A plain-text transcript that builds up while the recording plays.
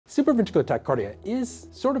Supraventricular tachycardia is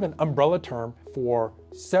sort of an umbrella term for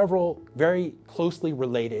several very closely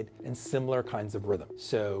related and similar kinds of rhythms.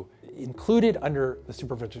 So included under the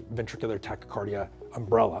supraventricular tachycardia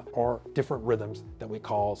umbrella are different rhythms that we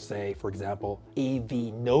call, say, for example,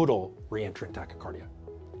 AV nodal reentrant tachycardia,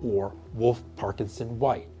 or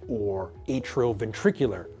Wolff-Parkinson-White, or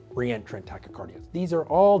atrioventricular reentrant tachycardia. These are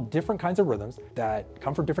all different kinds of rhythms that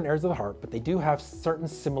come from different areas of the heart, but they do have certain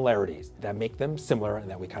similarities that make them similar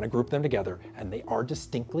and that we kind of group them together, and they are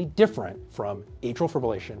distinctly different from atrial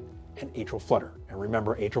fibrillation and atrial flutter. And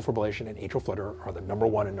remember, atrial fibrillation and atrial flutter are the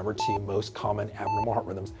 #1 and #2 most common abnormal heart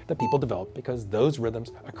rhythms that people develop because those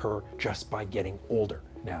rhythms occur just by getting older.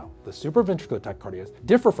 Now, the supraventricular tachycardias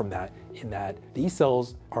differ from that in that these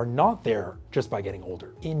cells are not there just by getting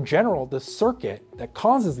older. In general, the circuit that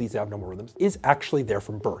causes these abnormal rhythms is actually there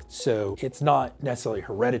from birth. So it's not necessarily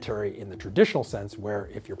hereditary in the traditional sense where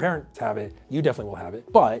if your parents have it, you definitely will have it,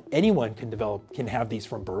 but anyone can have these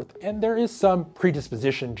from birth. And there is some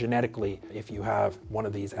predisposition genetically if you have one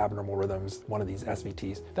of these abnormal rhythms, one of these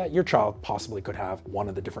SVTs, that your child possibly could have one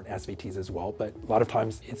of the different SVTs as well. But a lot of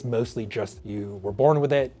times it's mostly just you were born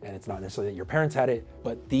with it, and it's not necessarily that your parents had it,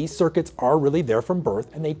 but these circuits are really there from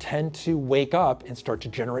birth, and they tend to wake up and start to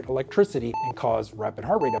generate electricity and cause rapid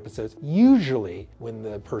heart rate episodes, usually when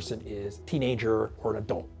the person is a teenager or an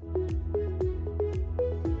adult.